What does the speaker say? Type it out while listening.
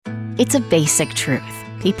It's a basic truth.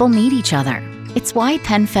 People need each other. It's why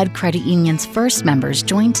PenFed Credit Union's first members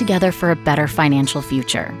joined together for a better financial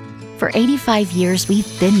future. For 85 years, we've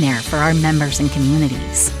been there for our members and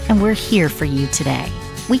communities, and we're here for you today.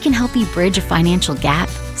 We can help you bridge a financial gap,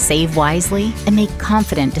 save wisely, and make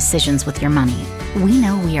confident decisions with your money. We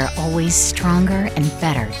know we are always stronger and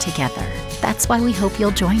better together. That's why we hope you'll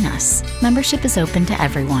join us. Membership is open to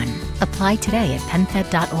everyone. Apply today at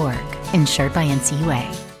penfed.org. Insured by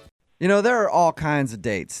NCUA. You know, there are all kinds of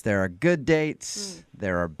dates. There are good dates.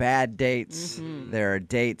 There are bad dates. There are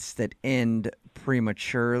dates that end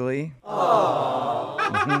prematurely. Really?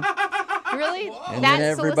 And That then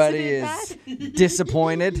everybody solicited is that?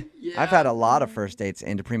 disappointed. I've had a lot of first dates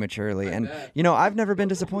end prematurely. And, you know, I've never been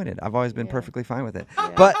disappointed. I've always been perfectly fine with it.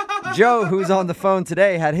 But Joe, who's on the phone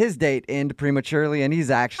today, had his date end prematurely, and he's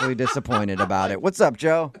actually disappointed about it. What's up,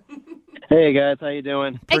 Joe? Hey guys, how you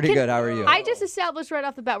doing? Pretty good. How are you? I just established right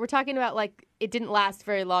off the bat, we're talking about like it didn't last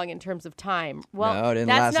very long in terms of time. Well, No, it didn't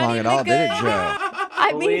that's last not long at even all, good. did it, Joe?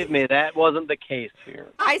 I Believe mean, me, that wasn't the case here.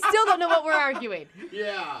 I still don't know what we're arguing.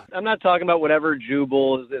 I'm not talking about whatever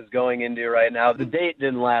Jubal is going into right now. The date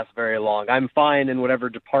didn't last very long. I'm fine in whatever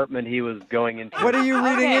department he was going into. What are you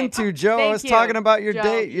reading Okay. into, Joe? I Thank was you, talking about your Joe.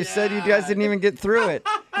 date. You said you guys didn't even get through it.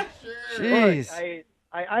 Jeez.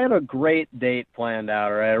 I had a great date planned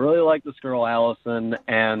out, right? I really like this girl, Alison,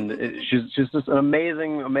 and she's just an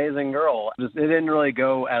amazing, amazing girl. It didn't really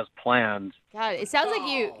go as planned. God, it sounds like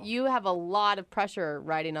you have a lot of pressure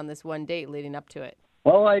riding on this one date leading up to it.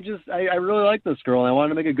 Well, I really like this girl, and I wanted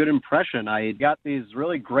to make a good impression. I got these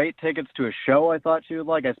really great tickets to a show I thought she would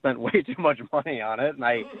like. I spent way too much money on it, and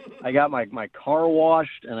I got my car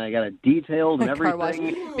washed, and I got it detailed and Car wash.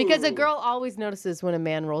 everything. Because a girl always notices when a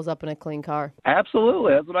man rolls up in a clean car.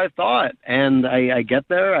 Absolutely, that's what I thought. And I get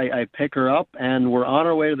there, I pick her up, and we're on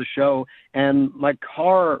our way to the show, and my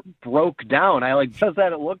car broke down. I just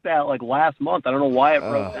had it looked at like last month. I don't know why it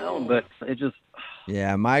broke down, but it just...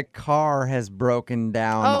 Yeah, my car has broken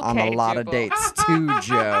down on a Okay, lot of Jubal. dates too,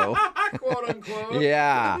 Joe. Quote unquote.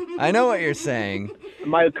 Yeah, I know what you're saying.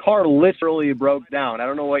 My car literally broke down. I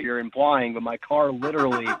don't know what you're implying, but my car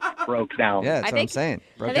literally broke down. Yeah, that's what I'm think- saying.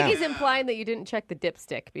 I Broke think down. he's implying that you didn't check the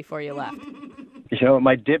dipstick before you left. You know,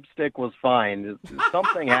 my dipstick was fine.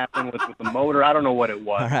 Something happened with the motor. I don't know what it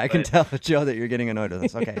was. All right, I can but tell, Joe, that you're getting annoyed with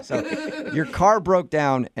us. Okay, so your car broke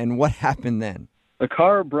down, and what happened then? The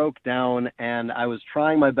car broke down, and I was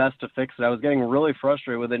trying my best to fix it. I was getting really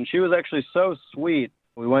frustrated with it, and she was actually so sweet.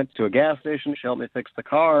 We went to a gas station. She helped me fix the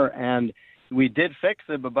car, and we did fix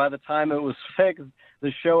it, but by the time it was fixed,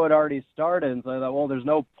 the show had already started. And so I thought, well, there's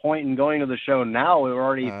no point in going to the show now. We were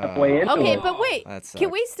already halfway into Okay, it. but wait. That sucks.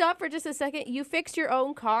 Can we stop for just a second? You fixed your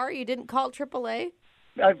own car? You didn't call AAA?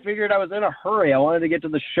 I figured I was in a hurry. I wanted to get to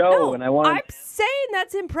the show, No, and I wanted... I'm saying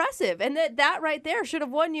that's impressive, and that right there should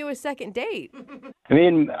have won you a second date. I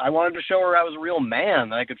mean, I wanted to show her I was a real man,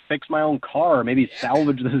 that I could fix my own car, maybe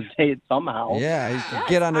salvage this date somehow. Yeah, you could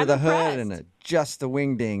get under I'm the hood and impressed. adjust the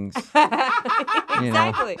wingdings.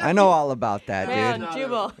 Exactly. I know all about that, Man, dude.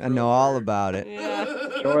 Jubal. I know all about it.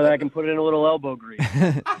 Show her that I can put it in a little elbow grease.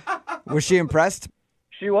 Was she impressed?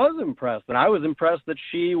 She was impressed, and I was impressed that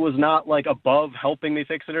she was not, like, above helping me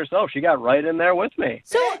fix it herself. She got right in there with me.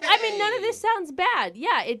 So, I mean, none of this sounds bad.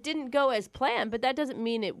 Yeah, it didn't go as planned, but that doesn't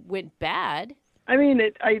mean it went bad. I mean,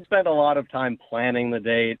 I spent a lot of time planning the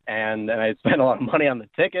date, and I spent a lot of money on the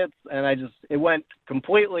tickets, and it went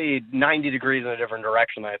completely 90 degrees in a different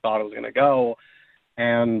direction than I thought it was going to go.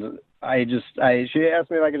 And she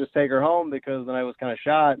asked me if I could just take her home because then I was kind of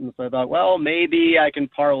shot, and so I thought, well, maybe I can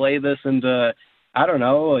parlay this into, I don't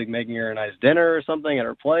know, like making her a nice dinner or something at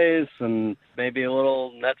her place, and maybe a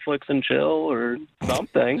little Netflix and chill or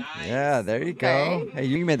something. Yeah, there you go. Okay. Hey,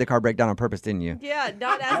 you made the car break down on purpose, didn't you? Yeah,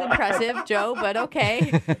 not as impressive, Joe, but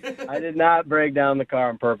okay. I did not break down the car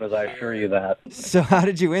on purpose, I assure you that. So how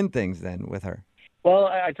did you end things then with her? Well,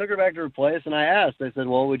 I took her back to her place, and I asked. I said,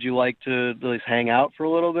 well, would you like to at least hang out for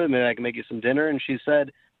a little bit? Maybe I can make you some dinner. And she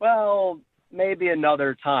said, well, maybe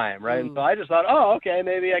another time, right? And so I just thought, oh, okay,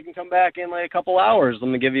 maybe I can come back in like a couple hours.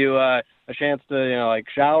 Let me give you a chance to, like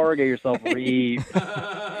shower, get yourself And she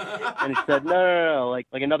said, no, like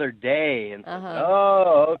another day. And so I said,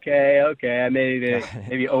 oh, okay. I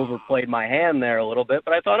maybe overplayed my hand there a little bit,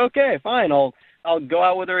 but I thought, okay, fine. I'll go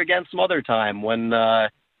out with her again some other time when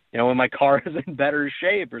my car is in better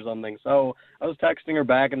shape or something. So I was texting her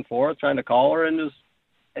back and forth, trying to call her, and just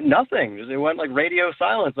nothing. It went like radio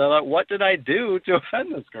silence. I thought, what did I do to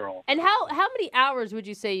offend this girl? And how many hours would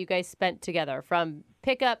you say you guys spent together from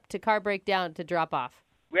pickup to car breakdown to drop off?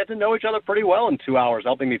 we had to know each other pretty well in 2 hours,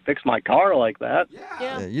 helping me fix my car like that.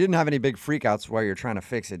 Yeah. You didn't have any big freakouts while you're trying to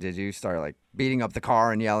fix it, did you? Start like beating up the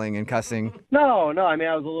car and yelling and cussing? No, I mean,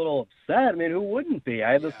 I was a little upset. I mean, who wouldn't be?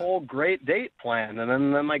 I had this whole great date planned, and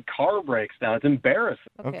then my car breaks down. It's embarrassing.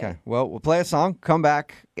 Okay. Well, we'll play a song, come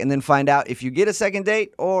back, and then find out if you get a second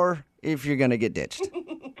date or if you're going to get ditched.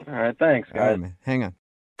 All right, thanks, All right, guys. man. Hang on.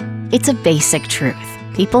 It's a basic truth.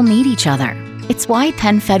 People need each other. It's why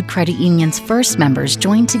PenFed Credit Union's first members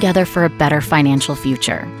joined together for a better financial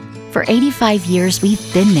future. For 85 years,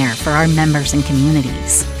 we've been there for our members and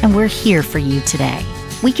communities, and we're here for you today.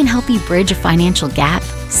 We can help you bridge a financial gap,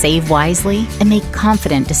 save wisely, and make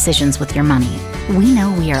confident decisions with your money. We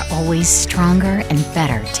know we are always stronger and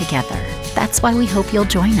better together. That's why we hope you'll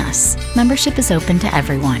join us. Membership is open to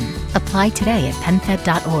everyone. Apply today at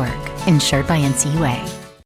penfed.org. Insured by NCUA.